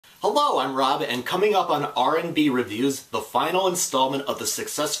Hello, I'm Rob, and coming up on R&B Reviews, the final installment of the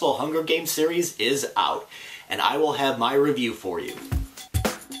successful Hunger Games series is out, and I will have my review for you.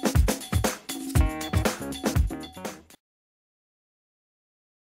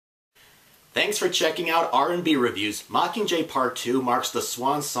 Thanks for checking out R&B Reviews. Mockingjay Part 2 marks the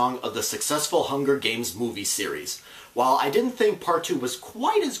swan song of the successful Hunger Games movie series. While I didn't think Part 2 was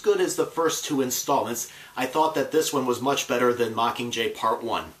quite as good as the first two installments, I thought that this one was much better than Mockingjay Part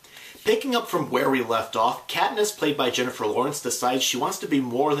 1. Picking up from where we left off, Katniss, played by Jennifer Lawrence, decides she wants to be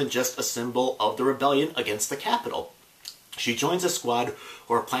more than just a symbol of the rebellion against the Capitol. She joins a squad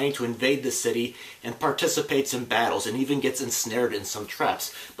who are planning to invade the city and participates in battles and even gets ensnared in some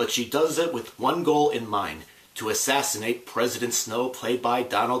traps, but she does it with one goal in mind: to assassinate President Snow, played by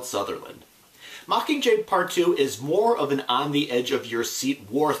Donald Sutherland. Mockingjay Part 2 is more of an on-the-edge-of-your-seat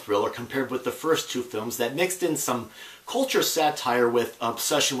war thriller compared with the first two films that mixed in some culture satire with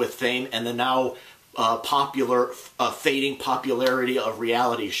obsession with fame and the now fading popularity of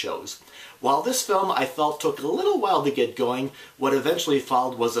reality shows. While this film, I felt, took a little while to get going, what eventually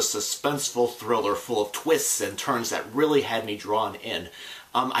followed was a suspenseful thriller full of twists and turns that really had me drawn in.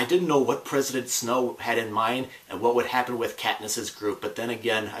 I didn't know what President Snow had in mind and what would happen with Katniss's group, but then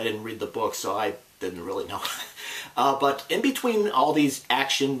again, I didn't read the book, so I didn't really know. But in between all these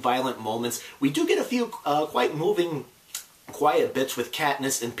action, violent moments, we do get a few quite moving, quiet bits with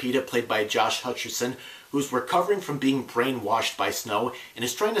Katniss and Peeta, played by Josh Hutcherson, who's recovering from being brainwashed by Snow and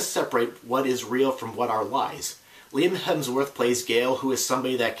is trying to separate what is real from what are lies. Liam Hemsworth plays Gale, who is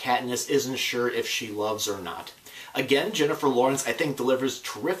somebody that Katniss isn't sure if she loves or not. Again, Jennifer Lawrence, I think, delivers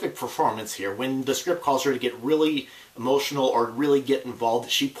terrific performance here. When the script calls her to get really emotional or really get involved,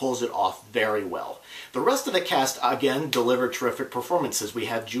 she pulls it off very well. The rest of the cast, again, deliver terrific performances. We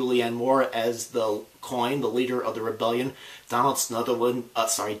have Julianne Moore as the Coin, the leader of the rebellion. Donald Sutherland,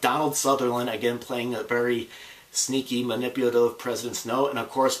 again, playing a very sneaky, manipulative President Snow. And, of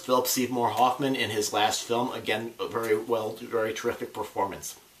course, Philip Seymour Hoffman in his last film. Again, a very terrific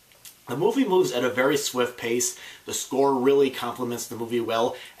performance. The movie moves at a very swift pace. The score really complements the movie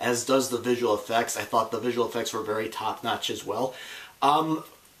well, as does the visual effects. I thought the visual effects were very top-notch as well.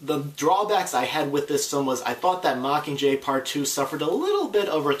 The drawbacks I had with this film was I thought that Mockingjay Part 2 suffered a little bit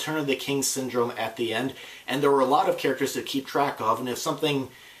of Return of the King syndrome at the end, and there were a lot of characters to keep track of, and if something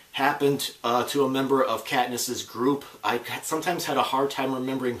happened to a member of Katniss's group, I sometimes had a hard time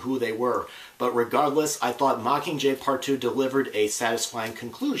remembering who they were. But regardless, I thought Mockingjay Part 2 delivered a satisfying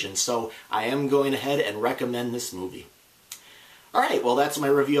conclusion, so I am going ahead and recommend this movie. Alright, well that's my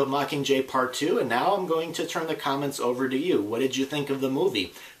review of Mockingjay Part 2, and now I'm going to turn the comments over to you. What did you think of the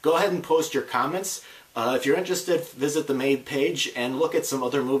movie? Go ahead and post your comments. If you're interested, visit the main page and look at some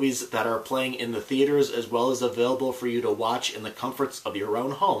other movies that are playing in the theaters as well as available for you to watch in the comforts of your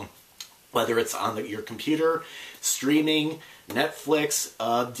own home. Whether it's on your computer, streaming, Netflix,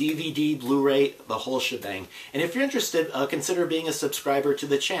 DVD, Blu-ray, the whole shebang. And if you're interested, consider being a subscriber to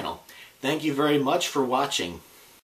the channel. Thank you very much for watching.